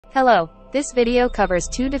Hello, this video covers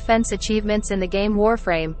 2 defense achievements in the game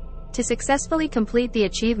Warframe. To successfully complete the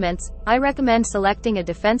achievements, I recommend selecting a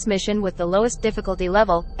defense mission with the lowest difficulty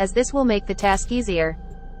level, as this will make the task easier.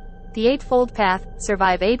 The Eightfold Path,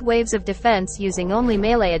 survive 8 waves of defense using only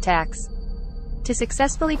melee attacks. To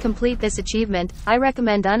successfully complete this achievement, I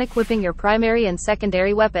recommend unequipping your primary and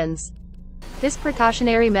secondary weapons. This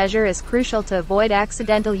precautionary measure is crucial to avoid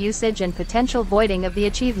accidental usage and potential voiding of the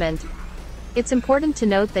achievement. It's important to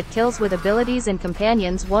note that kills with abilities and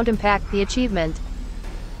companions won't impact the achievement.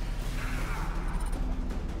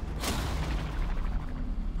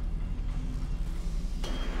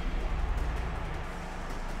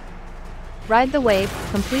 Ride the wave,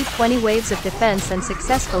 complete 20 waves of defense and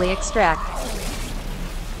successfully extract.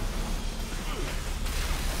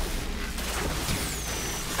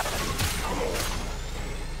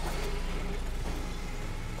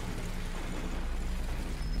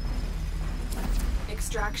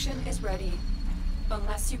 Extraction is ready,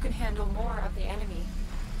 unless you can handle more of the enemy.